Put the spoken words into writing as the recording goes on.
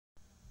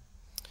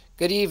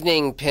Good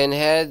evening,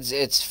 Pinheads.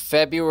 It's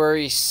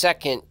February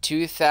 2nd,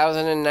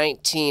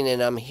 2019, and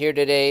I'm here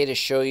today to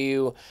show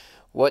you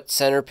what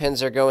center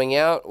pins are going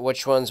out,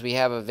 which ones we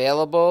have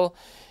available,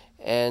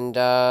 and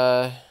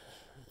yeah,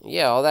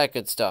 all that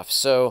good stuff.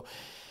 So,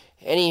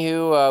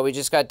 anywho, we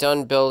just got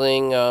done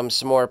building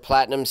some more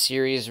Platinum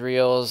Series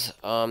reels.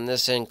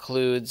 This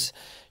includes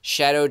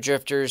Shadow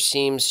Drifters,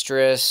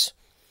 Seamstress,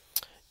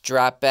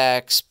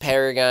 Dropbacks,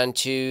 Paragon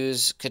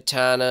 2s,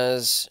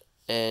 Katanas,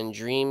 and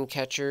Dream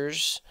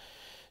Catchers.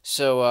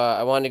 So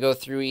I wanted to go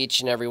through each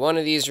and every one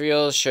of these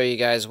reels, show you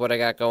guys what I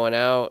got going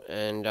out,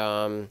 and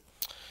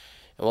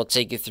we'll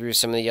take you through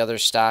some of the other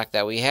stock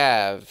that we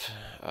have.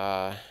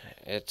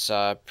 It's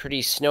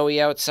pretty snowy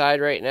outside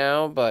right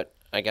now, but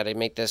I got to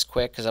make this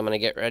quick because I'm going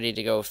to get ready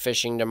to go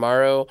fishing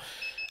tomorrow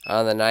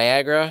on the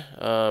Niagara.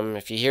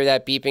 If you hear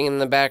that beeping in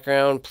the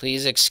background,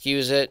 please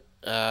excuse it.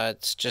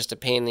 It's just a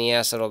pain in the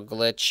ass. It'll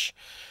glitch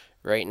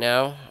right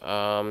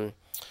now.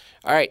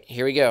 Alright,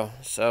 here we go.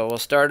 So we'll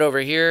start over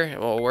here and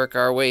we'll work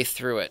our way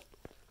through it.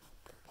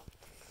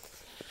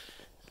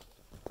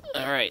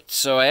 Alright,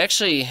 so I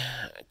actually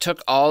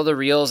took all the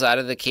reels out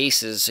of the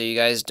cases so you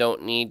guys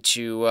don't need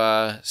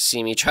to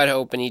see me try to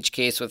open each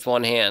case with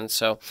one hand.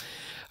 So,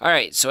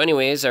 alright, so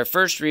anyways, our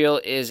first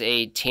reel is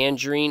a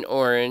tangerine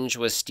orange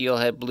with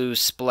steelhead blue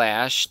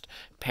splashed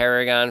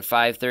Paragon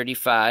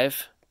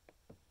 535.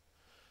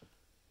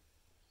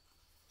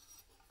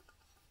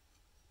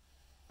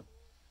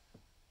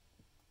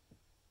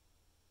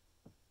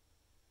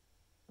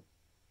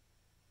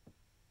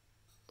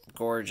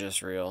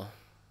 Gorgeous reel.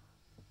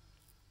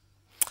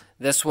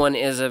 This one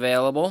is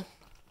available,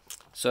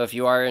 so if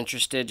you are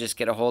interested, just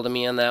get a hold of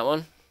me on that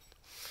one.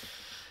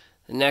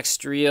 The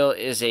next reel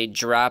is a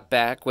drop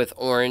back with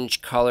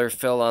orange color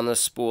fill on the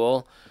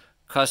spool,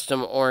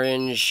 custom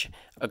orange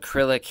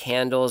acrylic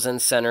handles and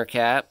center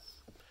cap,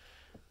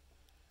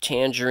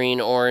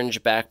 tangerine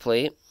orange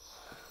backplate.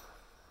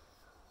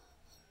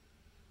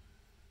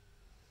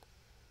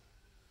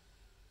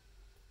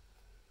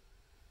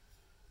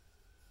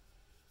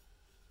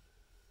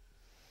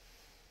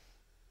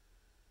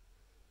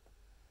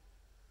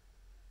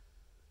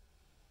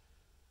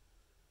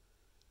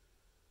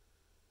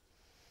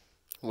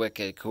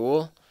 Wicked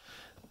cool.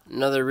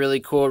 Another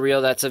really cool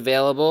reel that's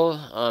available.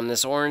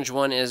 This orange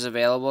one is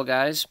available,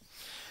 guys.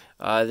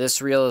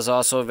 This reel is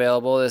also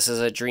available. This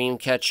is a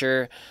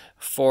Dreamcatcher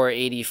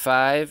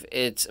 485.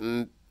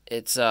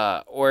 It's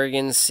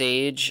Oregon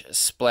Sage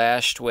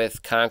splashed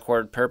with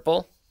Concord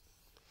Purple.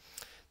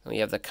 We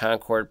have the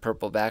Concord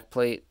Purple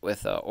backplate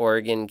with a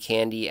Oregon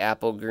Candy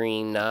Apple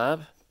Green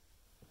knob.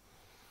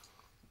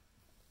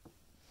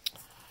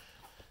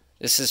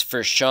 This is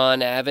for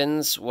Sean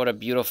Evans. What a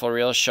beautiful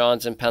reel.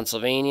 Sean's in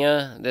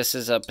Pennsylvania. This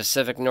is a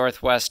Pacific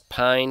Northwest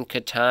Pine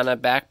Katana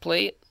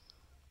backplate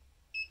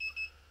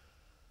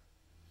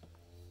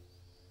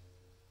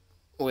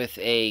with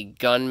a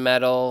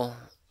gunmetal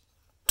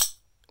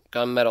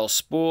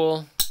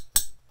spool.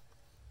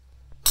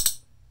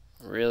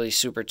 Really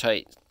super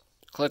tight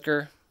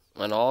clicker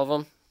on all of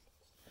them.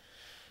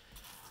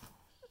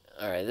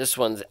 Alright, this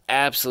one's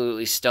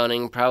absolutely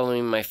stunning.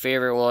 Probably my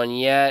favorite one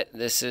yet.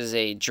 This is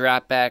a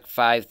Dropback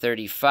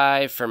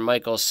 535 from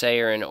Michael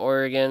Sayer in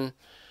Oregon.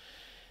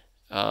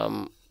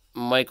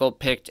 Michael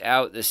picked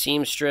out the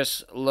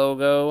Seamstress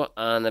logo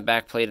on the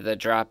back plate of the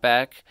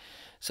Dropback.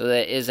 So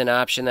that is an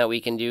option that we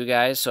can do,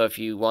 guys. So if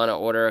you want to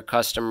order a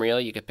custom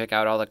reel, you can pick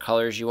out all the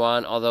colors you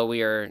want. Although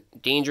we are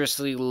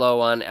dangerously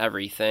low on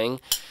everything,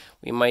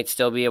 we might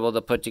still be able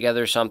to put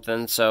together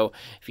something. So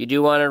if you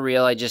do want a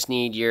reel, I just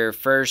need your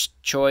first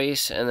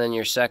choice and then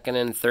your second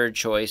and third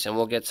choice, and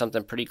we'll get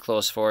something pretty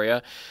close for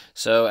you.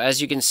 So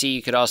as you can see,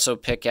 you could also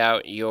pick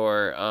out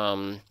your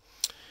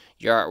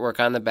artwork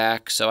on the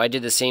back. So I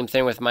did the same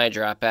thing with my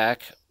drop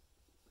back.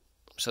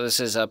 So this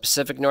is a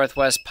Pacific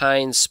Northwest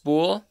Pine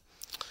spool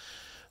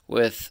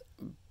with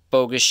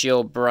Bogus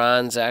Shield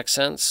bronze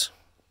accents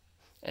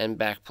and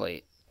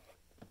backplate.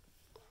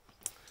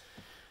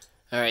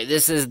 Alright,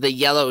 this is the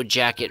Yellow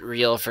Jacket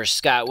reel for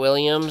Scott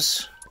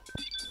Williams.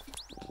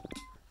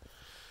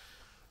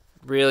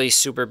 Really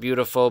super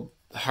beautiful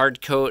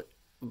hard coat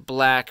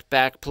black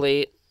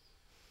backplate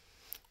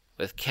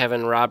with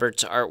Kevin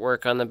Roberts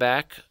artwork on the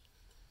back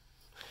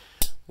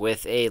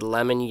with a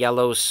lemon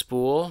yellow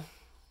spool.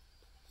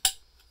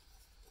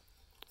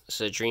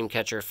 This is a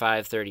Dreamcatcher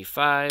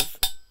 535.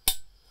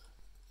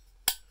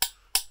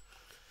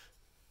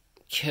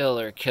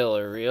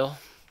 Killer reel.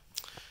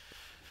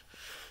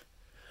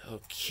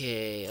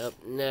 Okay, up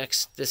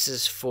next, this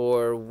is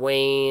for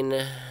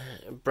Wayne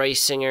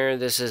Brysinger.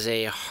 This is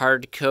a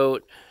hard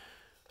coat,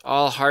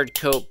 all hard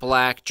coat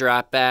black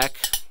drop back.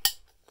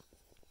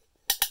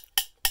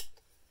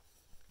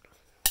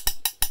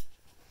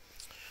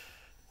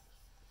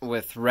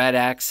 With red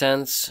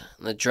accents,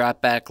 the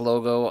drop back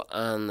logo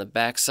on the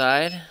back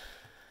side.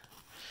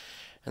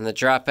 And the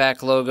drop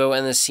back logo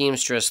and the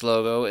Seamstress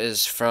logo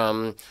is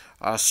from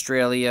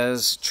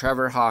Australia's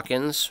Trevor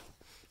Hawkins.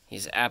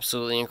 He's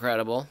absolutely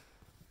incredible.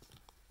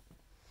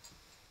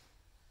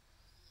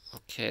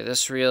 Okay,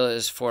 this reel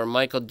is for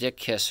Michael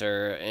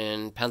Dickkisser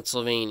in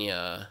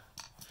Pennsylvania.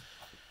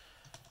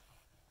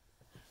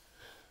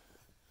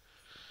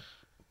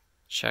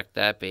 Check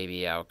that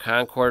baby out.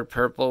 Concord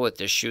purple with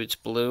the shoots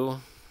blue.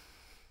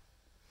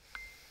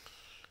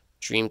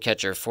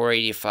 Dreamcatcher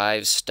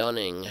 485,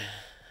 stunning.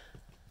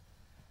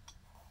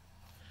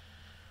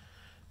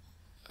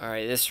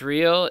 Alright, this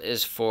reel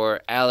is for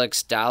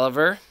Alex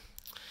Dolliver.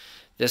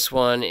 This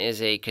one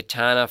is a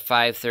Katana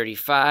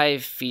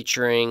 535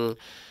 featuring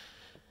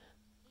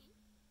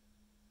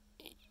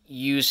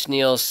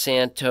Neil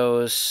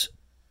Santos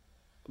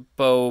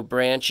bow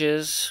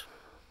branches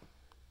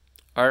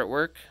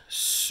artwork.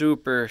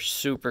 Super,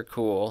 super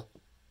cool.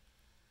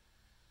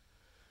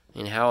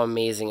 And how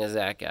amazing is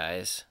that,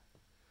 guys?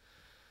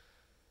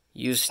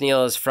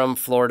 Neil is from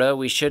Florida.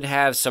 We should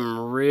have some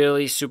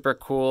really super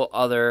cool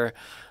other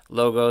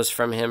logos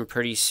from him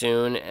pretty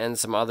soon, and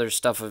some other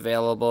stuff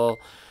available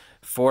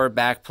for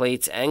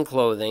backplates and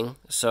clothing.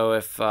 So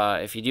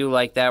if you do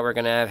like that, we're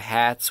gonna have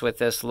hats with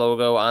this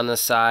logo on the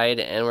side,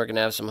 and we're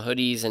gonna have some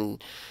hoodies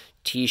and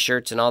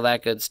t-shirts and all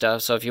that good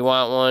stuff. So if you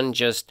want one,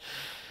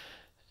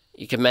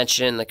 you can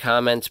mention it in the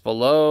comments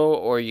below,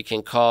 or you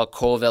can call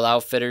Colville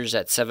Outfitters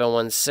at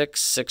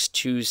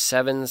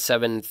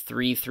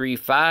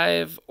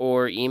 716-627-7335,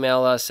 or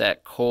email us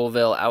at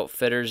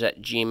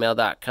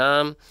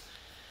colvilleoutfitters@gmail.com.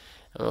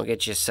 And we'll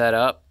get you set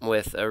up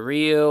with a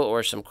reel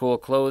or some cool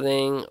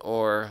clothing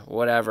or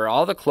whatever.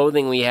 All the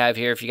clothing we have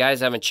here, if you guys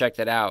haven't checked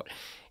it out,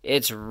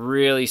 it's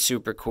really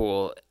super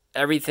cool.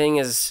 Everything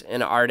is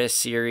an artist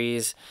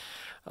series.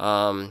 We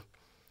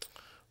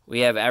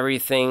have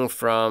everything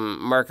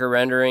from marker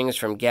renderings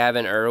from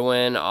Gavin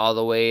Irwin all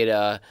the way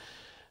to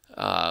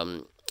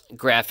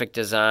graphic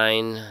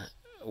design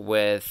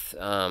with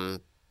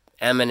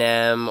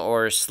Eminem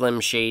or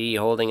Slim Shady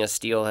holding a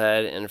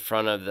steelhead in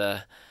front of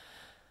the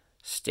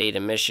state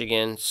of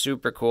Michigan.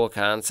 Super cool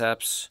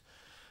concepts.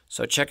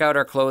 So check out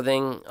our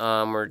clothing.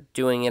 We're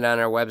doing it on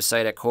our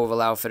website at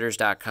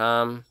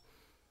colvilleoutfitters.com.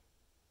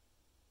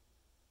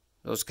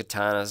 Those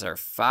katanas are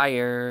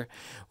fire.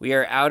 We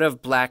are out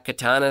of black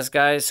katanas,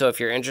 guys. So if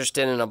you're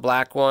interested in a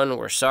black one,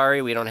 we're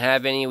sorry. We don't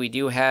have any. We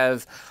do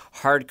have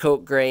hard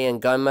coat gray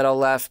and gunmetal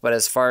left, but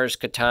as far as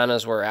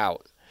katanas, we're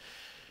out.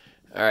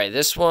 All right,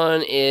 this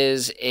one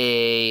is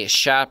a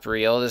shop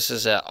reel. This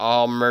is a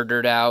all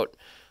murdered out,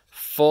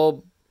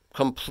 full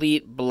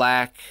complete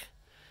black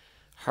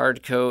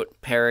hard coat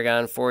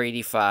Paragon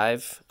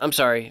 485. I'm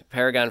sorry,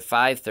 Paragon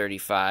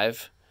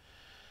 535.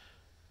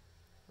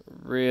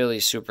 Really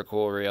super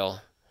cool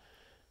reel.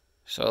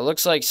 So it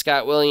looks like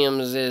Scott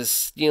Williams is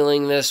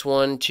stealing this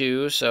one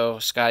too. So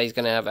Scotty's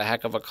going to have a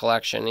heck of a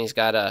collection. He's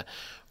got a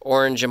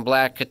orange and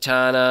black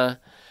katana.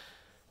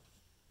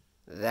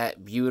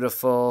 That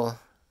beautiful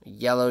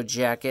yellow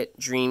jacket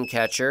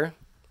Dreamcatcher.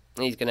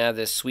 And he's going to have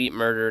this sweet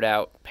murdered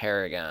out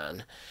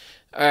Paragon.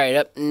 Alright,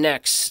 up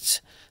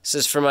next, this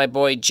is for my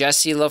boy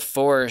Jesse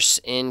LaForce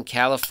in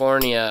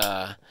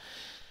California.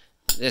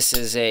 This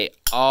is a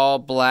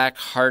all-black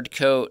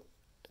hardcoat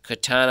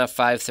Katana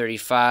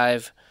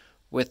 535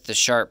 with the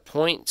sharp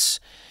points.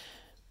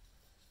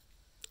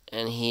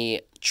 And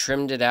he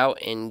trimmed it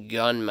out in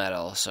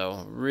gunmetal,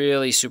 so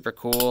really super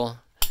cool.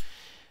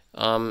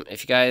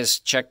 If you guys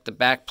check the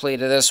back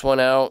plate of this one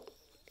out,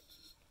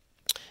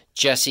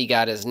 Jesse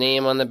got his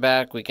name on the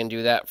back. We can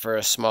do that for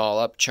a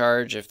small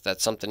upcharge if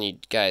that's something you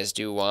guys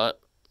do want.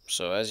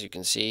 So as you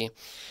can see,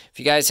 if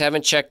you guys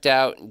haven't checked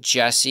out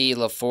Jesse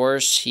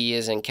LaForce, he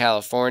is in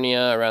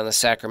California around the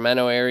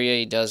Sacramento area.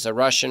 He does the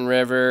Russian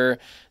River,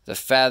 the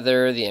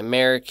Feather, the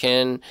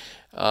American,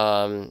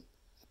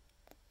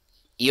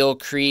 Eel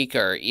Creek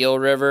or Eel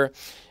River,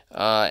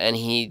 and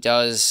he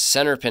does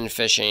centerpin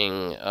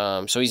fishing.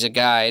 So he's a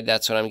guide.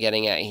 That's what I'm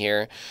getting at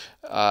here.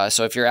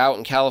 So if you're out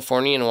in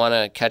California and want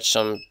to catch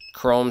some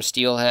chrome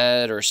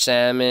steelhead or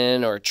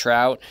salmon or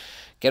trout,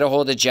 get a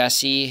hold of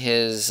Jesse.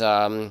 His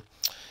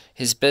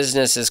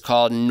business is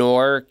called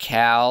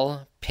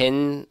NorCal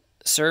Pin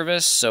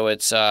Service. So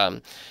it's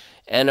NorCalPin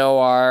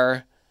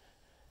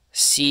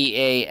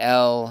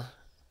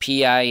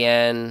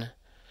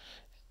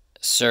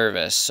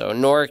Service. So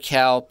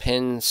NorCal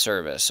Pin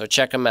Service. So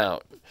check him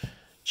out.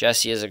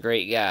 Jesse is a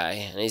great guy,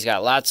 and he's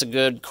got lots of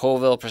good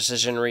Colville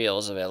precision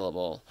reels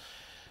available.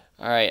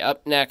 Alright,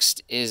 up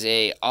next is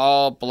a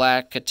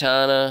all-black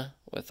katana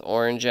with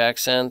orange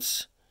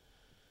accents.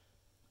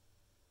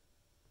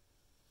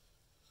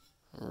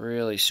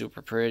 Really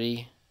super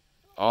pretty.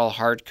 All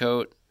hard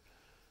coat.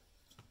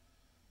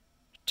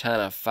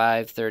 Katana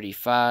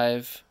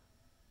 535.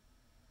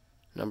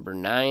 Number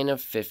 9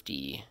 of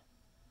 50.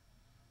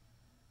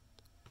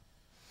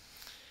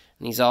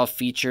 And these all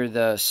feature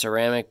the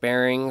ceramic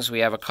bearings. We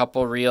have a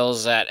couple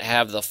reels that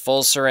have the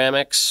full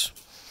ceramics,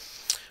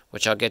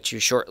 which I'll get to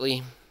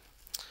shortly.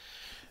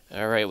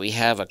 Alright, we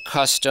have a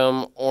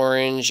custom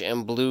orange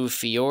and blue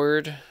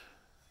fjord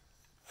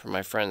for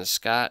my friend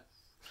Scott.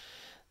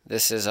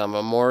 This is a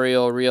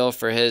memorial reel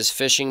for his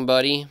fishing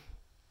buddy.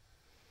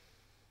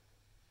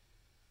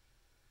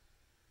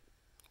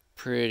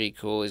 Pretty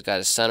cool. He's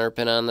got a center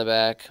pin on the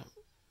back.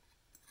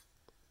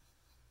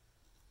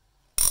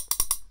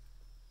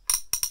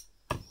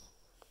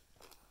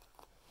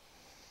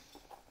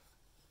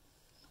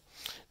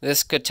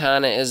 This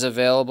katana is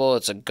available.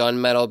 It's a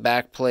gunmetal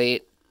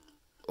backplate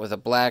with a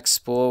black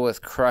spool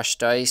with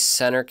crushed ice,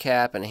 center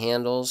cap, and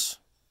handles.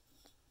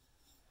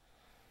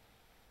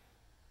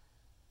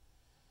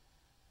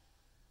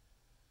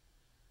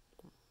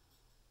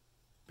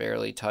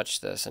 Barely touch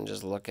this and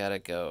just look at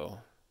it go.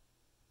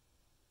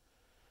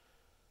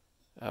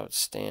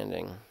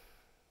 Outstanding.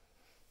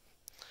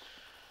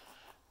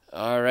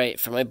 All right,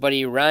 for my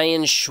buddy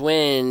Ryan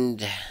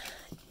Schwind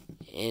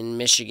in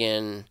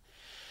Michigan,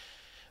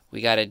 we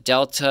got a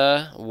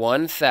Delta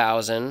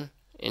 1000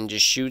 in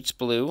Deschutes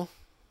Blue.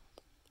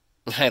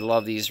 I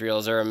love these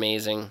reels. They're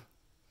amazing.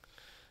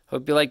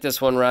 Hope you like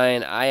this one,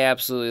 Ryan. I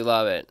absolutely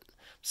love it.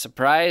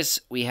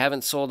 Surprise, we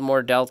haven't sold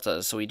more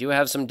Deltas. So we do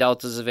have some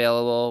Deltas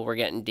available. We're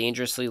getting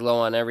dangerously low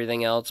on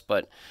everything else,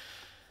 but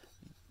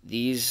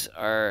these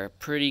are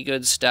pretty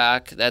good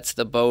stock. That's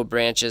the bow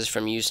branches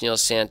from Usneil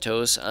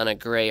Santos on a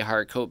gray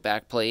hardcoat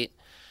backplate.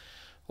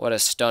 What a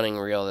stunning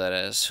reel that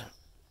is.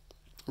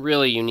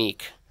 Really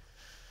unique.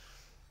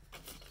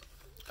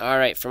 All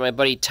right, for my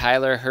buddy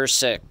Tyler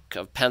Hersick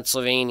of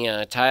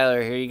Pennsylvania.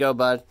 Tyler, here you go,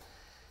 bud.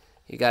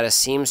 You got a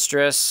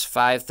Seamstress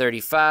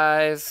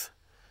 535,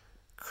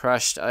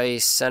 crushed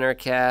ice center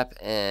cap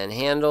and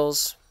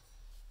handles.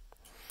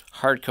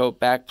 Hardcoat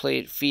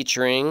backplate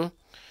featuring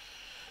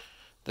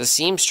the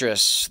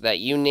Seamstress that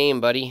you name,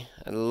 buddy.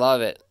 I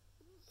love it.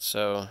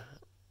 So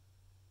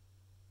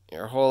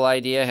your whole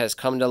idea has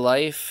come to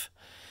life,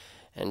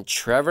 and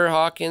Trevor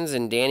Hawkins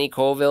and Danny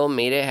Colville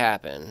made it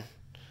happen.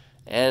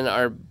 And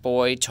our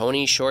boy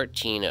Tony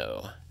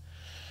Shortino.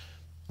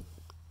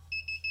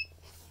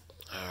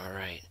 All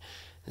right,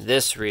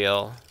 this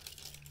reel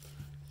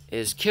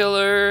is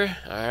killer.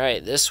 All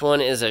right, this one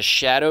is a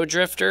Shadow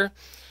Drifter.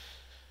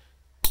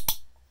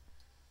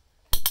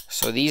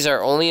 So these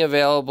are only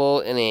available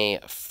in a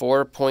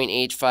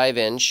 4.85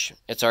 inch.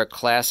 It's our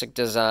classic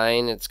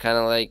design. It's kind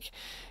of like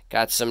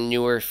got some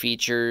newer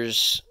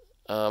features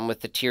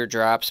with the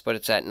teardrops, but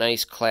it's that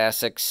nice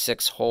classic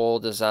 6-hole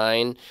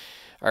design.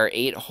 Our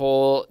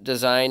 8-hole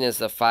design is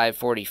the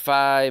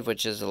 545,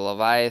 which is a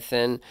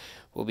Leviathan.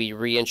 We'll be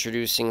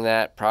reintroducing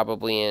that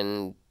probably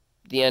in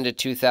the end of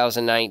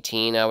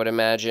 2019, I would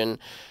imagine.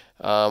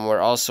 We're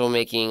also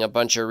making a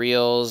bunch of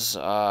reels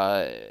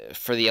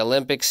for the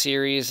Olympic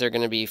series. They're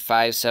going to be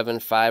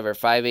 575 or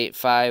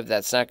 585.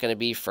 That's not going to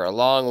be for a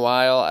long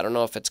while. I don't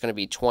know if it's going to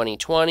be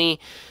 2020,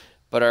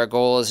 but our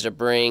goal is to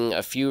bring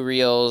a few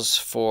reels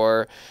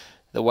for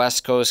the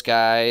West Coast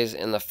guys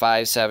in the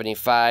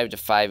 575 to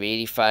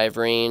 585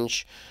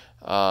 range.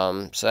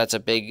 So that's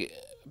a big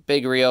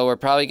reel. We're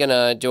probably going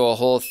to do a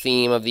whole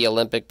theme of the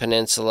Olympic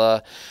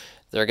Peninsula.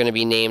 They're going to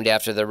be named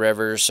after the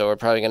rivers, so we're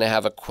probably going to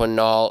have a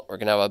Quinault. We're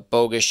going to have a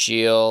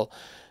Bogachiel.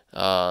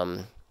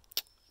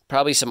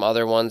 Probably some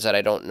other ones that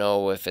I don't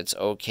know if it's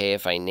okay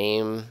if I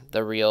name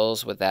the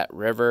reels with that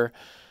river,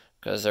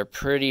 because they're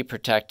pretty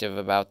protective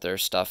about their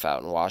stuff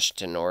out in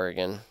Washington,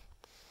 Oregon.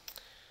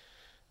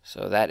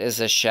 So that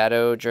is a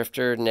Shadow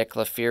Drifter, Nick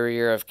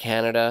LaFerrier of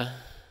Canada.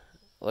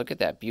 Look at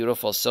that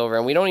beautiful silver.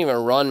 And we don't even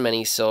run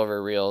many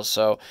silver reels,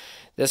 so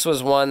this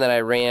was one that I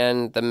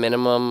ran. The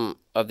minimum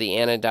of the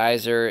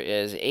anodizer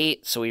is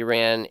 8, so we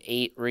ran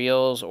 8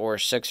 reels or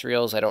 6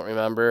 reels, I don't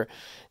remember.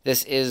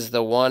 This is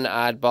the one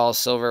oddball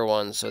silver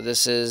one, so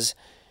this is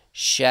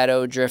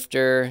Shadow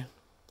Drifter,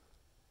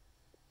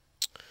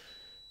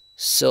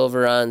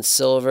 silver on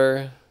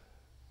silver.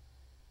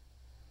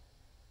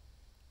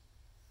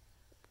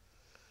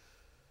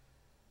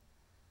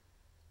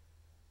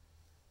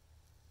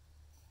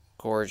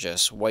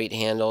 Gorgeous white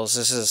handles.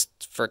 This is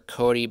for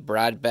Cody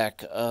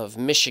Brodbeck of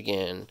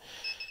Michigan.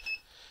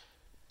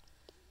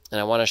 And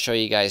I want to show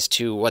you guys,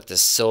 too, what the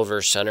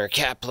silver center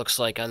cap looks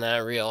like on that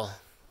reel.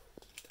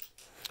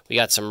 We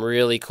got some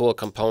really cool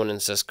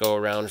components that go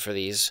around for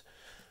these.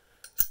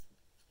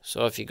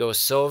 So if you go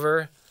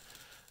silver,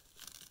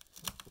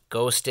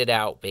 ghost it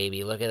out,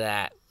 baby. Look at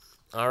that.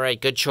 All right,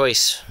 good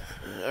choice.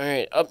 All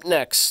right, up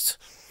next,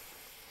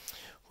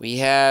 we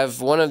have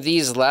one of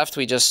these left.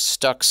 We just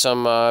stuck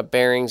some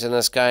bearings in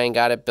this guy and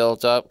got it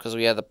built up because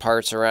we had the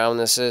parts around.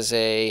 This is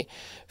a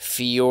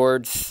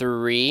Fjord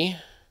 3.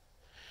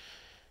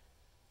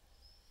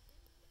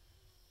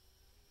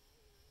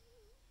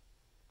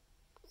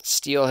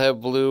 Steelhead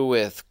blue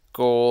with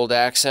gold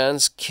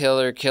accents.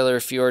 Killer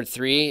Fjord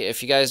 3.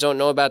 If you guys don't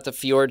know about the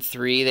Fjord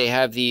 3, they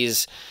have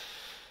these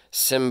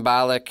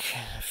symbolic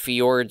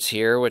fjords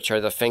here, which are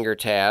the finger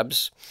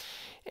tabs.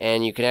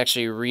 And you can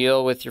actually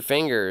reel with your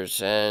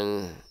fingers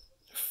and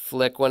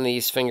flick one of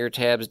these finger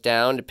tabs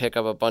down to pick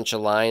up a bunch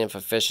of line if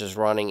a fish is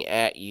running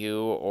at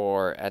you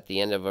or at the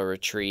end of a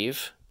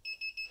retrieve.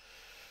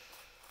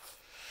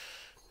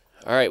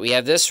 All right, we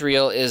have this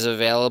reel is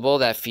available.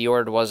 That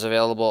Fjord was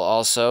available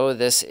also.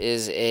 This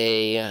is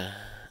a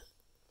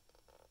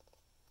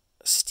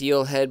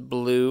steelhead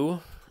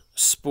blue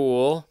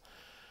spool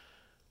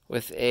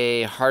with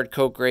a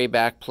hardcoat gray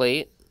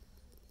backplate.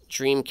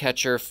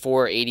 Dreamcatcher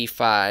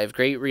 485.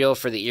 Great reel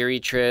for the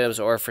Erie tribs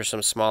or for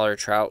some smaller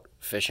trout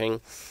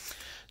fishing.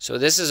 So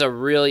this is a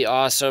really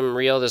awesome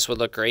reel. This would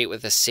look great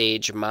with a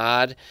Sage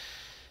mod.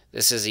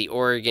 This is the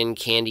Oregon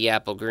Candy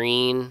Apple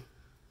Green.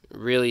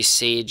 Really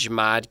sage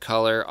mod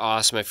color.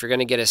 Awesome. If you're going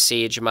to get a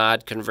sage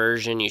mod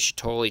conversion, you should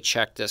totally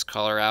check this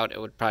color out.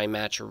 It would probably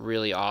match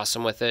really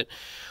awesome with it.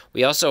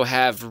 We also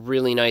have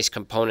really nice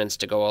components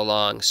to go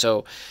along.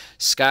 So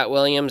Scott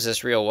Williams,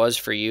 this reel was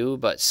for you,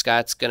 but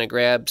Scott's going to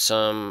grab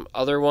some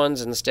other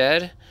ones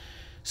instead.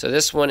 So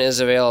this one is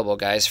available,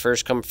 guys.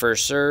 First come,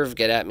 first serve.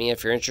 Get at me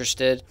if you're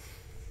interested.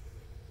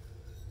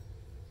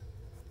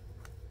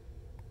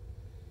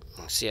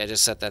 See, I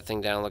just set that thing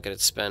down. Look at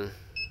it spin.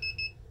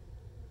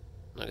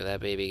 Look at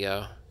that baby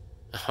go.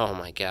 Oh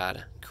my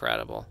God,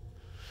 incredible.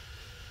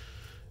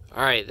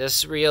 All right,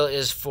 this reel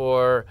is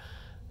for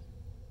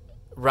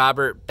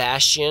Robert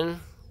Bastian.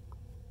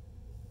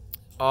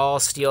 All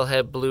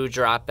steelhead blue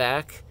drop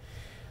back.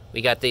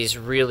 We got these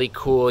really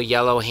cool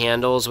yellow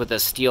handles with the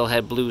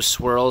steelhead blue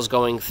swirls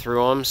going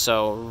through them,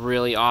 so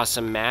really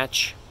awesome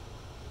match.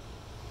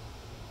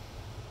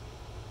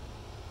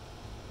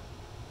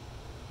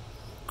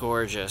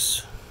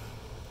 Gorgeous.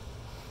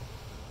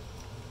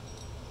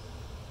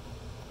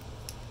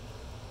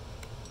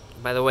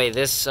 By the way,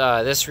 this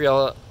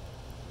reel,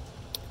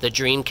 the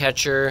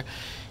Dreamcatcher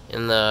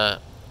in the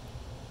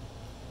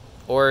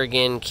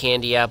Oregon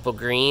Candy Apple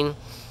Green,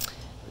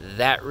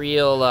 that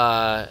reel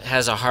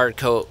has a hard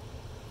coat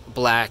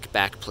black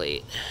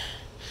backplate.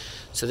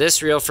 So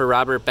this reel for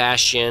Robert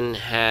Bastian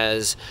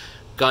has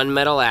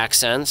gunmetal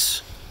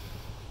accents,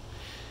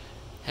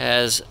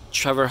 has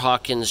Trevor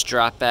Hawkins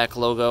drop back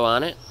logo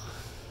on it,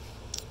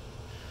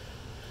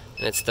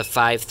 and it's the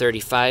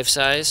 535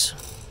 size.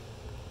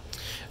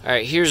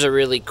 Alright, here's a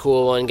really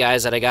cool one,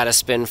 guys, that I got to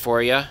spin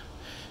for you.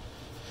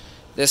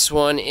 This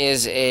one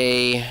is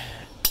a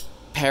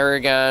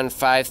Paragon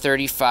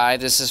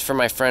 535. This is for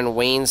my friend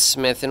Wayne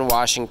Smith in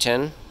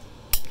Washington.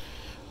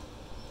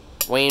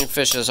 Wayne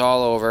fishes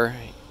all over,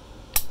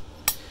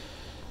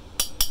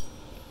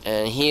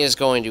 and he is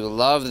going to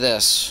love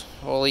this.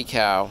 Holy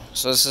cow.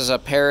 So this is a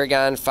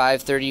Paragon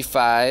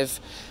 535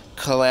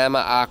 Kalama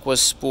Aqua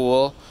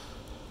spool,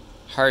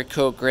 hard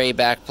coat gray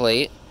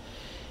backplate.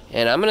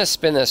 And I'm going to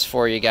spin this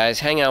for you guys.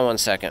 Hang on one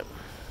second.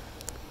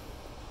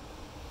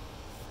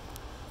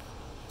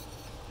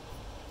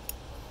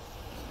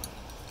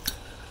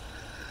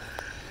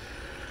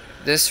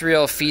 This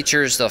reel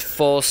features the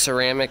full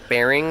ceramic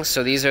bearings.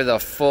 So these are the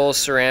full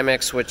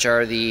ceramics, which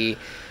are the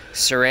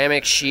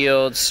ceramic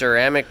shields,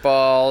 ceramic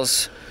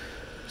balls,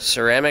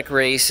 ceramic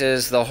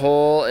races. The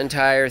whole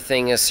entire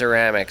thing is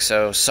ceramic.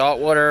 So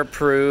saltwater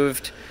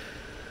approved.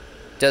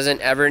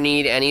 Doesn't ever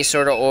need any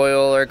sort of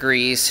oil or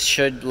grease.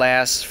 Should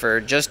last for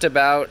just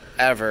about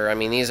ever. I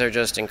mean, these are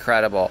just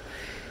incredible.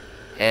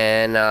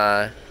 And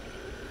I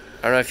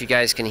don't know if you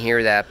guys can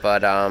hear that,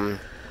 but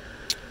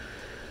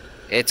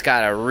it's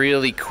got a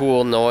really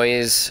cool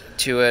noise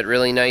to it.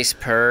 Really nice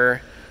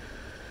purr.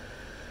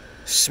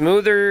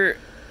 Smoother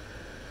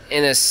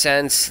in a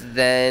sense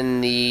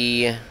than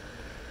the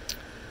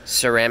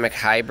ceramic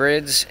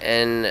hybrids,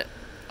 and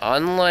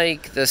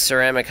unlike the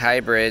ceramic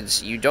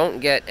hybrids, you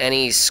don't get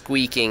any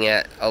squeaking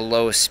at a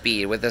low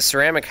speed. With the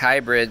ceramic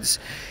hybrids,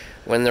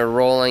 when they're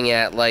rolling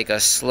at like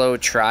a slow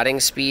trotting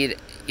speed,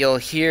 you'll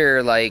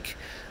hear like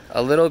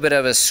a little bit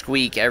of a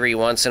squeak every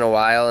once in a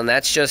while, and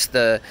that's just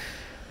the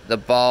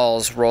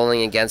balls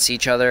rolling against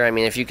each other. I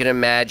mean, if you can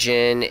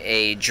imagine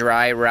a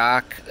dry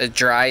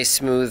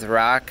smooth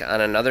rock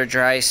on another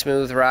dry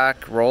smooth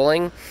rock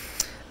rolling,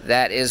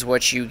 that is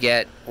what you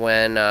get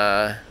when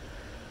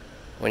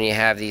you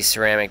have these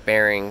ceramic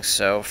bearings.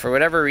 So for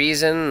whatever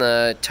reason,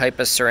 the type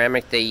of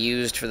ceramic they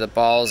used for the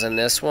balls in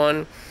this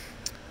one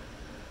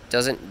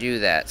doesn't do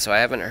that. So I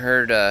haven't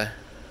heard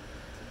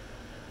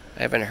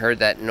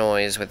that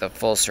noise with the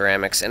full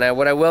ceramics. And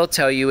what I will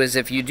tell you is,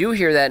 if you do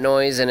hear that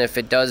noise and if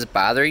it does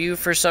bother you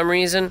for some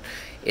reason,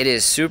 it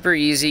is super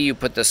easy. You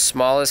put the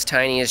smallest,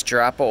 tiniest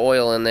drop of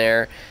oil in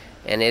there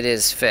and it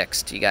is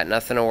fixed. You got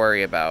nothing to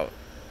worry about.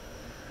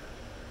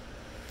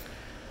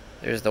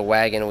 There's the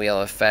wagon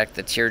wheel effect.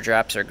 The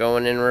teardrops are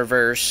going in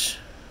reverse.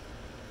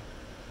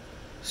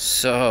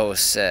 So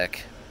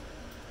sick.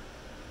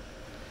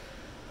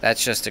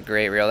 That's just a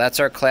great reel. That's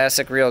our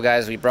classic reel,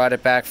 guys. We brought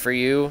it back for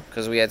you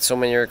because we had so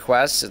many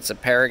requests. It's a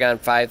Paragon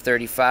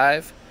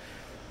 535.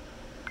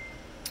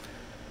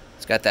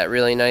 It's got that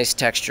really nice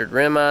textured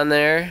rim on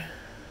there.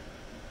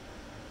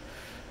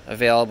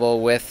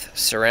 Available with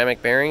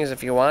ceramic bearings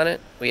if you want it.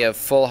 We have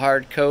full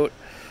hard coat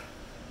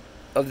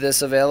of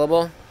this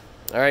available.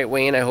 Alright,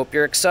 Wayne, I hope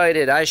you're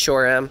excited. I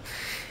sure am.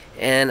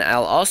 And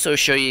I'll also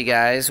show you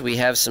guys, we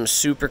have some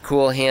super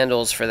cool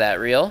handles for that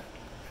reel.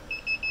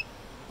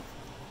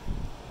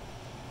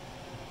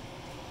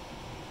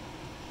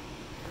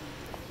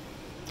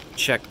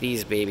 Check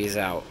these babies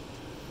out.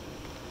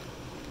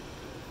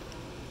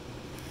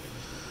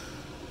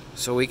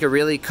 So we could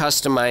really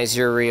customize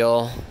your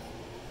reel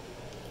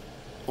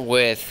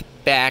with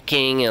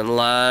backing and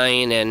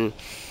line and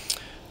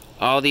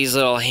all these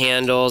little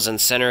handles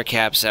and center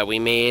caps that we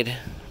made.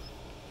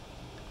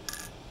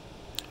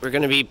 We're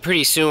going to be,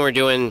 pretty soon we're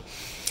doing,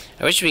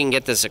 I wish we can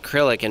get this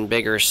acrylic in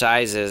bigger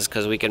sizes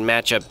because we can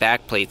match up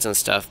back plates and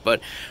stuff, but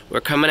we're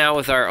coming out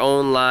with our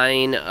own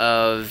line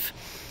of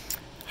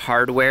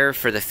hardware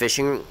for the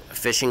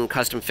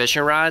custom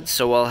fishing rods.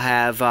 So we'll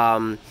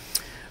have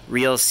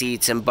reel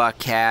seats and butt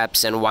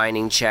caps and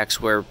winding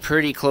checks. We're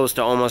pretty close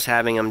to almost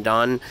having them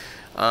done.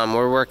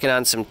 We're working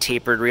on some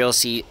tapered reel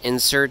seat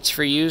inserts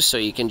for you, so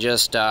you can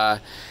just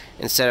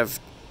instead of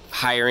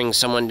hiring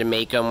someone to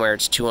make them where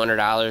it's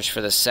 $200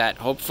 for the set,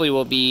 hopefully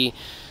we'll be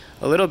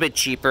a little bit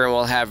cheaper and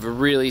we'll have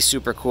really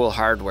super cool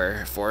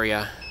hardware for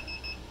you.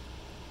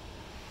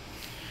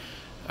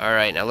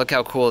 Alright, now look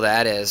how cool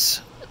that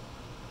is.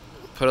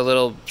 Put a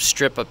little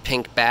strip of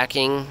pink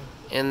backing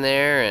in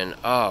there and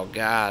oh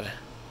god,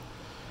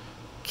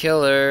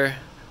 killer.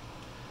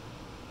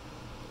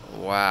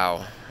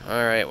 Wow.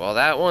 Alright, well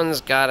that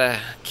one's gotta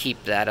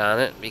keep that on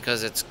it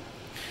because it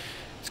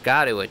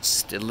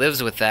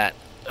lives with that.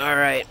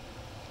 Alright.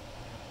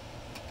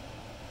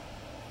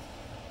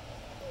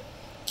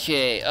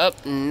 Okay,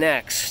 up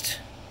next.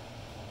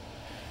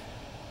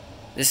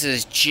 This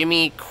is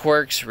Jimmy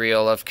Quirk's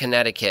reel of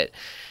Connecticut.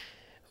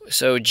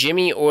 So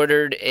Jimmy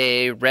ordered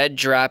a red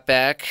drop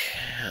back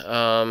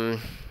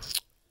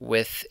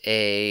with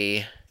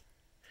a...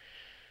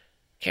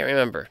 can't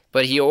remember,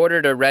 but he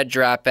ordered a red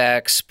drop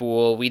back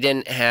spool. We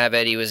didn't have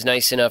it. He was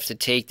nice enough to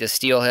take the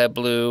steelhead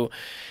blue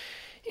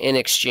in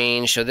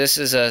exchange. So this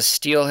is a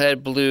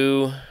steelhead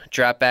blue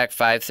drop back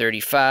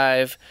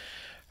 535,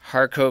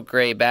 Harcoat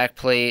gray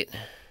backplate.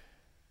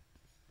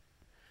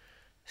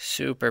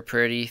 Super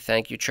pretty.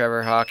 Thank you,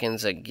 Trevor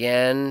Hawkins,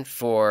 again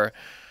for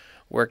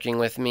working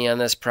with me on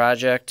this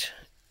project.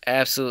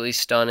 Absolutely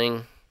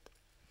stunning.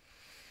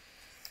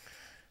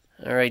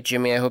 All right,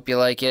 Jimmy, I hope you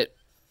like it.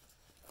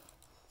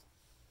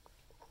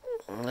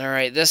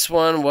 Alright, this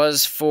one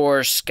was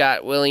for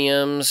Scott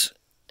Williams,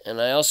 and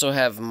I also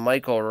have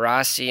Michael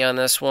Rossi on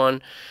this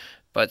one,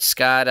 but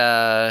Scott's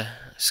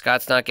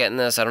not getting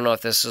this. I don't know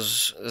if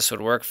this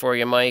would work for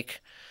you,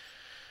 Mike.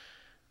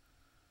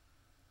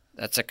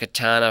 That's a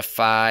Katana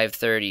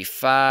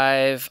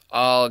 535,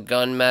 all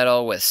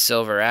gunmetal with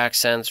silver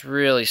accents,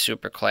 really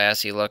super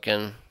classy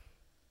looking.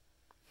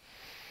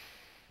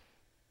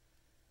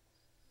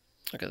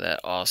 Look at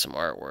that awesome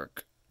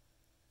artwork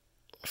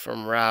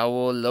from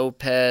Raul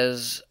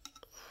Lopez.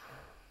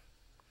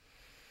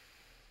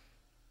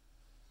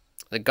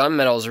 The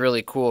gunmetal is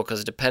really cool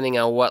because depending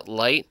on what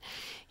light,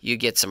 you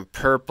get some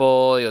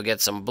purple, you'll get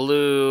some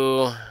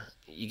blue,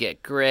 you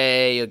get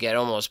gray, you'll get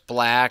almost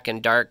black in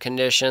dark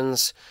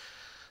conditions.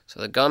 So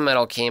the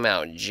gunmetal came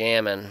out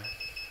jamming.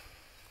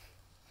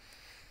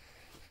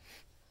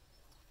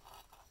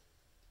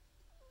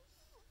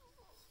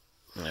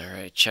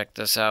 Alright, check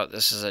this out.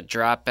 This is a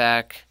drop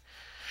back.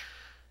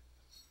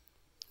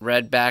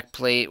 Red back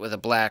plate with a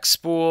black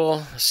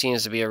spool.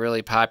 Seems to be a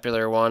really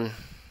popular one.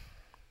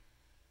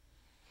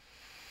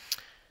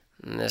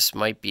 And this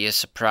might be a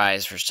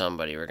surprise for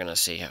somebody. We're going to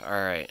see.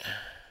 Alright.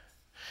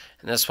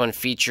 And this one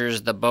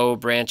features the bow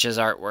branches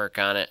artwork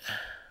on it.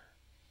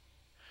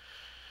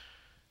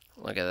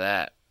 Look at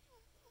that.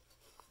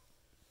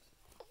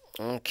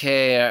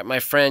 Okay, my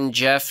friend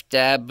Jeff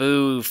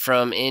Dabu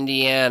from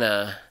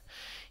Indiana.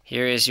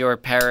 Here is your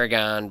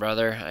Paragon,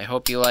 brother. I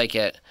hope you like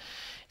it.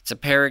 It's a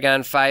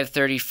Paragon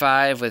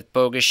 535 with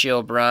Boga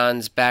Shield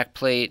bronze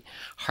backplate,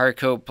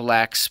 Harcoat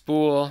black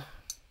spool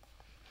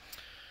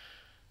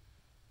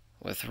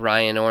with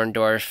Ryan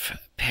Orndorff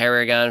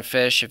Paragon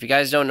fish. If you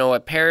guys don't know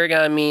what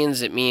Paragon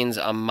means, it means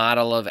a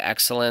model of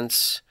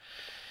excellence.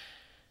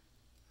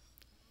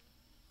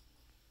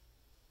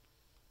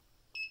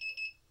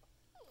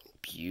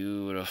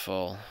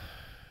 Beautiful.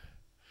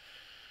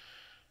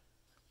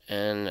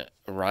 And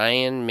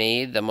Ryan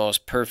made the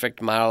most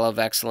perfect model of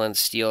excellence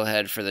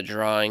steelhead for the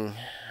drawing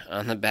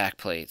on the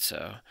backplate.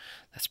 So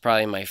that's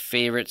probably my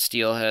favorite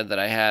steelhead that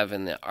I have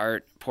in the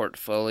art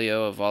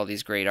portfolio of all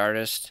these great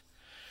artists.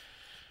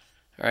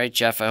 All right,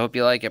 Jeff, I hope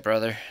you like it,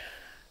 brother.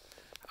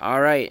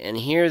 All right, and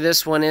here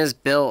this one is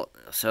built.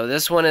 So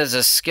this one is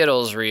a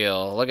Skittles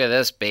reel. Look at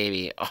this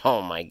baby.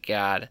 Oh, my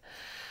God.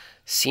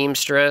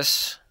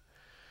 Seamstress.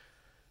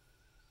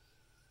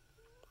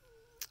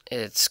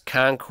 It's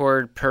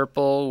Concord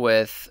purple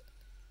with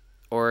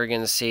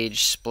Oregon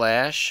Sage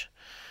splash.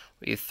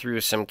 We threw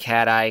some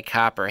cat eye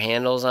copper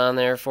handles on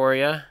there for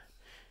you.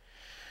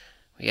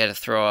 We had to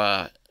throw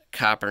a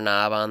copper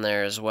knob on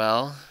there as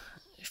well,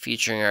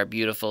 featuring our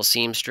beautiful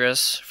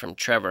seamstress from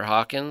Trevor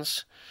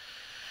Hawkins.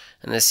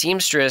 And the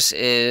seamstress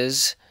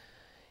is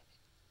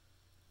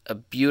a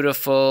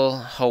beautiful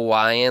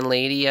Hawaiian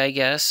lady, I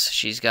guess.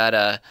 She's got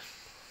a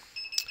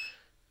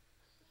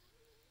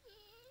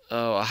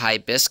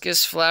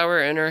hibiscus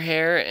flower in her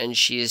hair, and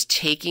she is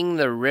taking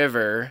the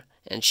river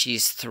and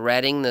she's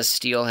threading the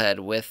steelhead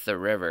with the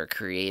river,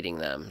 creating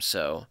them.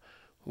 So,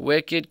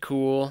 wicked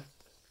cool.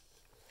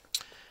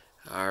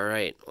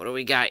 Alright, what do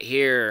we got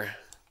here?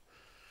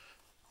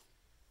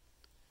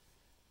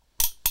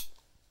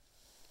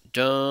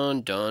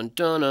 Dun dun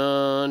dun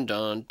dun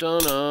dun dun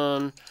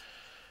dun.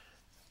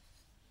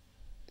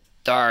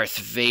 Darth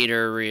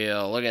Vader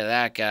reel. Look at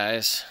that,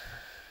 guys.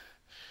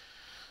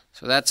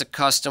 So that's a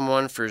custom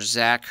one for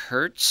Zach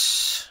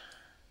Hertz.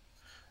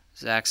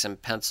 Zach's in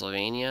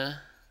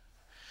Pennsylvania.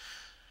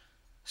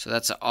 So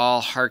that's an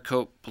all hard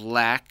coat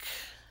black.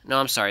 No,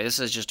 I'm sorry. This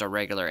is just a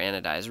regular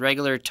anodized.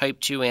 Regular Type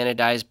 2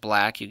 anodized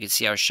black. You can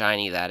see how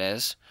shiny that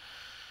is.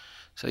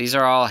 So these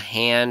are all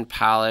hand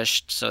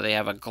polished, so they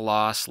have a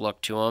gloss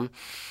look to them.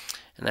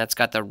 And that's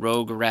got the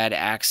Rogue Red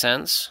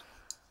accents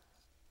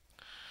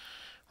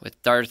with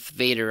Darth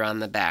Vader on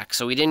the back.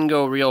 So we didn't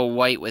go real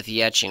white with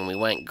the etching. We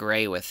went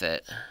gray with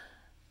it,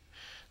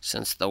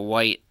 since the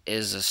white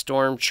is the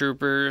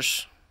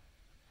Stormtroopers.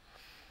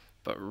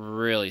 But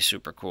really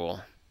super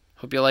cool.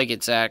 Hope you like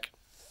it, Zach.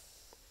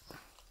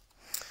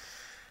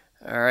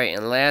 Alright,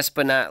 and last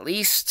but not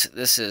least,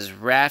 this is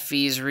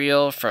Raffy's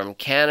reel from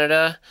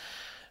Canada.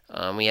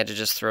 We had to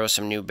just throw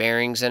some new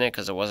bearings in it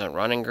because it wasn't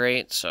running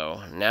great.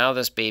 So now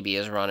this baby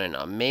is running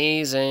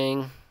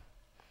amazing.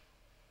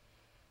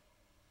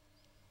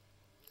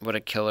 What a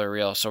killer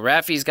reel. So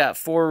Raffy's got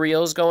 4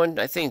 reels going.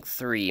 I think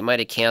 3. He might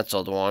have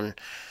canceled one.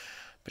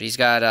 But he's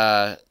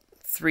got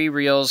 3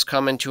 reels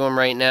coming to him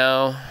right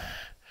now.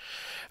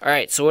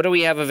 Alright, so what do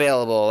we have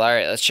available?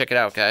 Alright, let's check it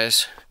out,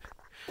 guys.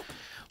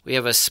 We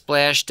have a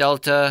Splash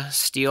Delta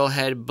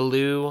Steelhead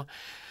Blue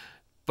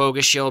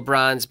Bogus Shield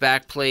Bronze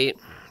backplate,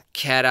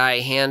 cat eye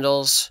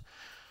handles,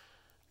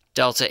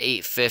 Delta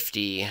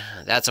 850.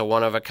 That's a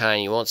one of a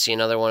kind. You won't see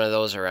another one of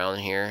those around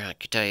here, I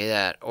can tell you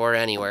that, or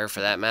anywhere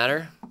for that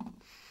matter.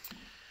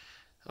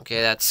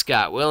 Okay, that's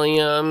Scott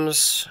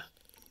Williams.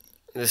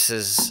 This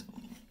is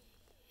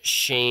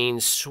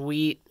Shane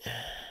Sweet.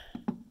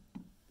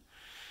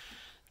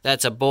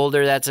 That's a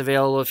boulder that's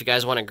available. If you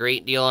guys want a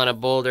great deal on a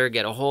boulder,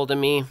 get a hold of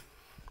me.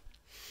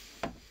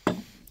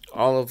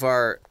 All of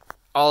our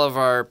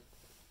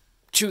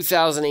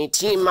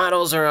 2018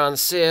 models are on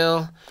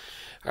sale.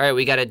 All right,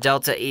 we got a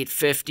Delta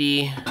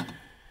 850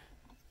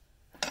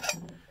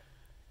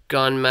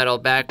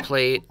 gunmetal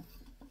backplate,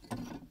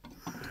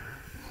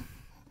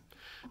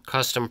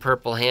 custom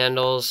purple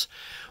handles.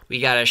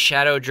 We got a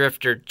Shadow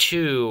Drifter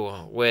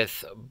 2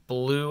 with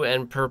blue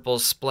and purple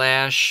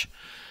splash,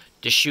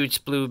 Deschutes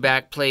blue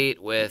backplate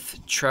with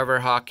Trevor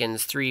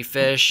Hawkins 3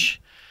 fish.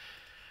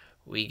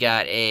 We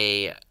got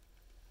a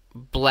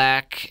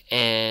black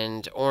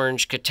and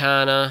orange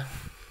katana.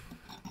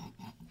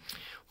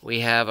 We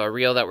have a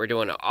reel that we're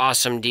doing an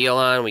awesome deal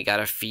on. We got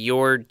a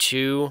Fjord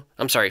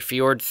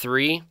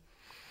 3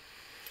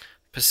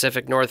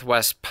 Pacific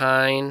Northwest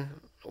pine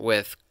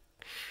with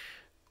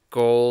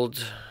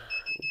goldenrod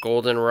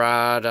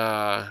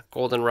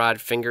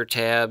finger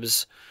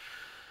tabs,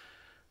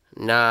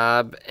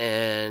 knob,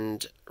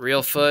 and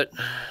reel foot.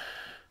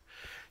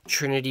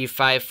 Trinity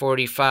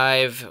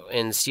 545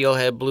 in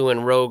Steelhead Blue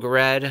and Rogue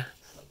Red.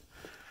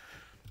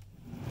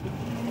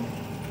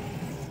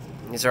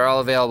 These are all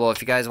available.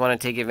 If you guys want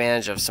to take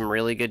advantage of some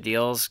really good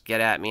deals, get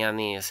at me on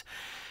these.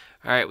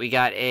 Alright, we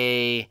got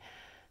a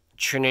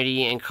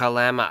Trinity and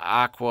Kalama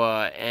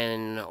Aqua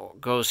and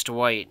Ghost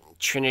White.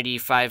 Trinity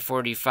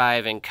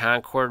 545 in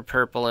Concord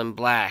Purple and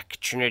Black.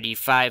 Trinity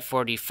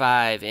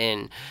 545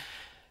 in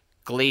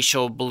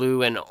Glacial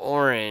Blue and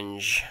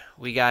Orange.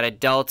 We got a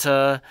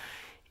Delta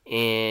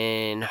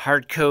in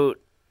Hardcoat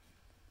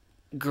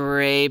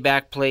Gray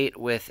backplate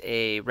with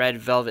a red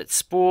velvet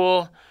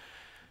spool.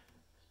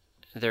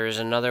 There's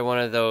another one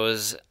of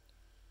those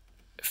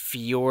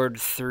Fjord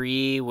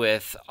 3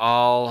 with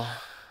all,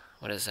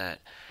 what is that?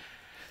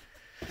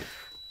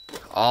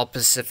 All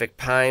Pacific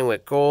Pine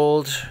with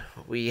gold.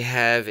 We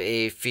have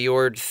a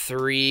Fjord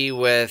 3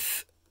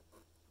 with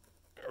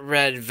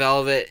red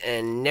velvet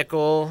and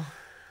nickel.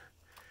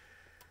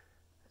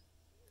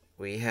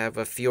 We have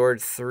a Fjord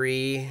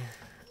 3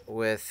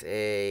 with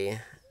a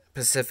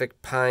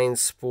Pacific Pine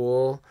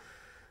spool,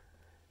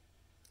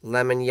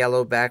 lemon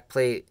yellow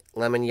backplate,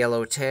 lemon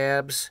yellow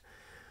tabs.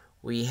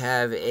 We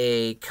have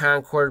a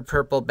Concord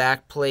purple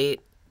backplate,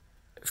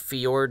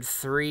 Fjord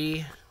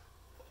 3.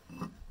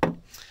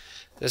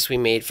 This we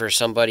made for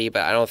somebody,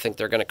 but I don't think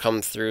they're going to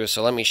come through,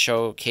 so let me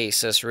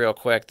showcase this real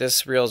quick.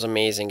 This reel is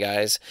amazing,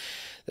 guys.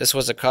 This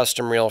was a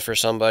custom reel for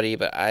somebody,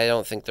 but I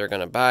don't think they're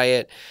going to buy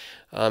it.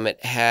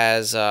 It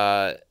has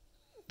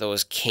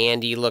those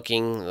candy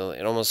looking,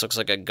 it almost looks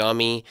like a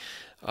gummy,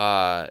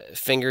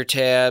 finger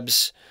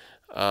tabs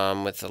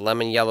with a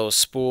lemon yellow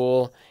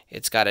spool.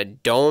 It's got a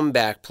dome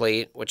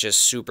backplate, which is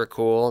super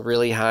cool,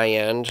 really high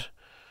end.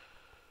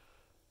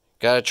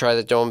 Gotta try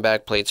the dome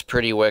backplate, it's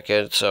pretty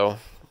wicked, so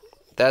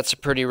that's a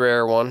pretty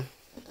rare one.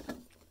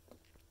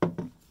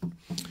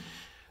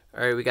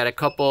 Alright, we got a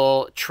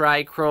couple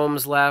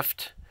trichromes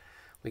left.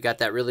 We got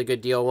that really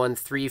good deal one,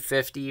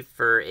 $350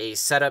 for a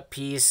setup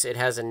piece. It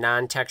has a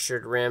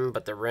non-textured rim,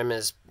 but the rim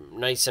is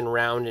nice and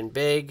round and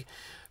big.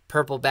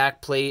 Purple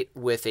backplate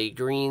with a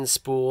green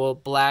spool,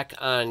 black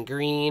on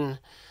green.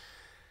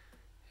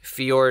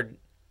 Fjord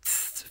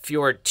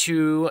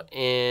 2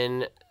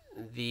 in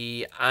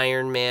the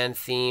Iron Man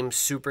theme,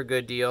 super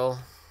good deal.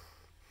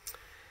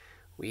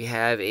 We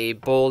have a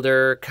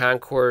Boulder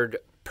Concord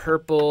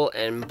purple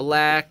and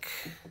black.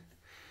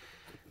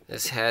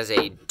 This has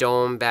a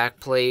dome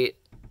backplate,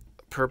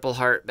 Purple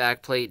Heart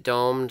backplate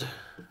domed.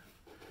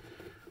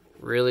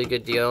 Really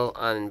good deal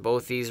on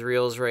both these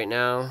reels right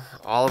now.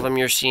 All of them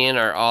you're seeing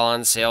are all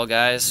on sale,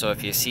 guys. So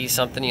if you see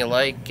something you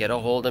like, get a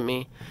hold of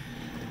me.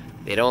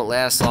 They don't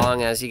last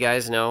long, as you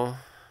guys know.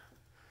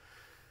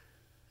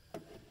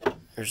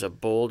 There's a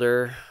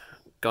Boulder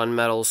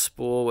gunmetal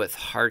spool with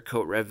hard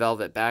coat red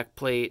velvet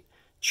backplate.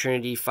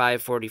 Trinity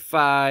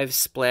 545,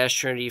 Splash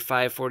Trinity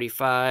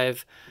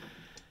 545.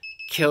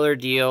 Killer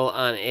deal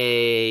on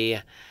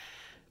a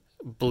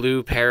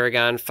blue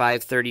Paragon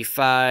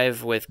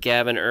 535 with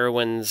Gavin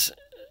Irwin's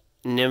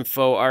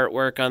Nympho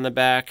artwork on the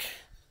back.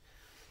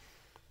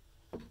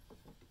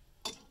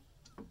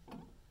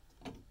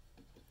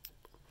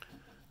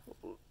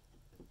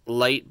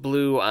 Light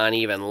blue on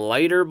even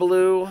lighter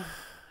blue.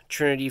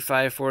 Trinity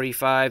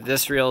 545.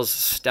 This reel's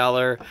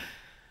stellar.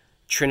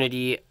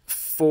 Trinity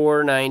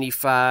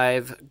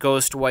 495.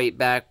 Ghost white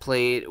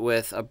backplate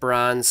with a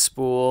bronze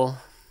spool.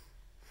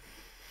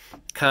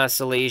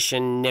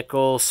 Constellation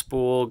nickel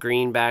spool,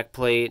 green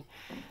backplate.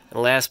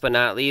 And last but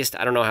not least,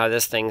 I don't know how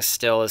this thing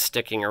still is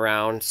sticking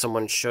around.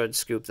 Someone should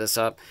scoop this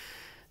up.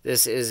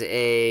 This is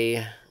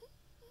a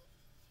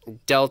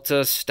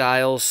Delta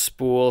style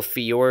spool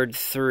Fjord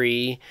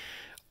 3.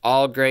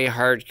 All gray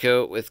hard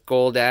coat with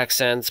gold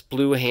accents,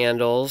 blue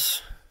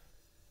handles,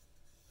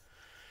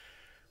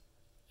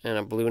 and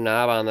a blue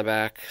knob on the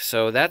back.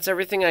 So that's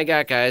everything I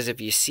got, guys. If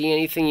you see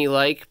anything you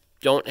like,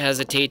 don't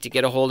hesitate to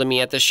get a hold of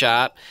me at the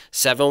shop,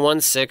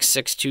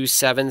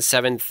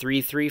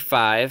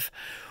 716-627-7335.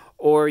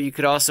 Or you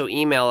could also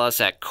email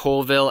us at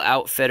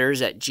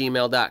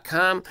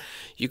colvilleoutfitters@gmail.com.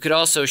 You could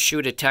also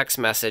shoot a text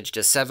message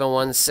to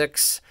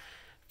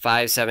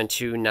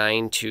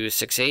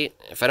 716-572-9268.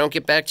 If I don't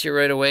get back to you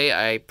right away,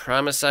 I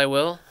promise I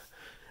will.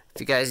 If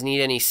you guys need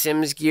any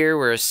Sims gear,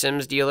 we're a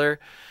Sims dealer.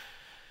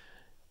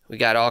 We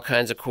got all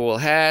kinds of cool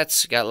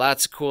hats. Got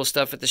lots of cool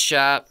stuff at the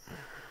shop.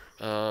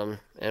 And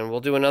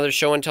we'll do another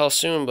show and tell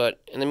soon. But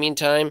in the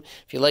meantime,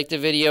 if you liked the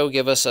video,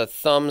 give us a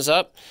thumbs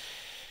up.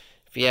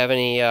 If you have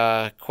any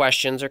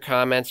questions or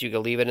comments, you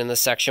can leave it in the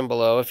section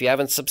below. If you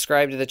haven't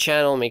subscribed to the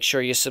channel, make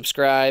sure you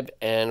subscribe,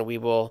 and we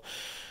will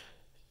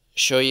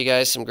show you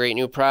guys some great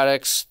new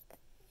products,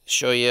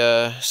 show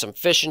you some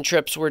fishing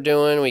trips we're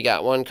doing. We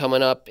got one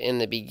coming up in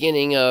the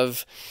beginning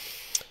of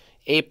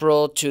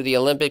April to the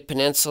Olympic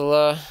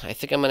Peninsula. I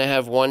think I'm going to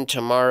have one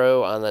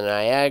tomorrow on the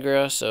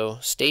Niagara, so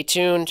stay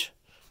tuned.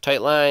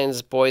 Tight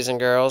lines, boys and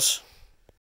girls.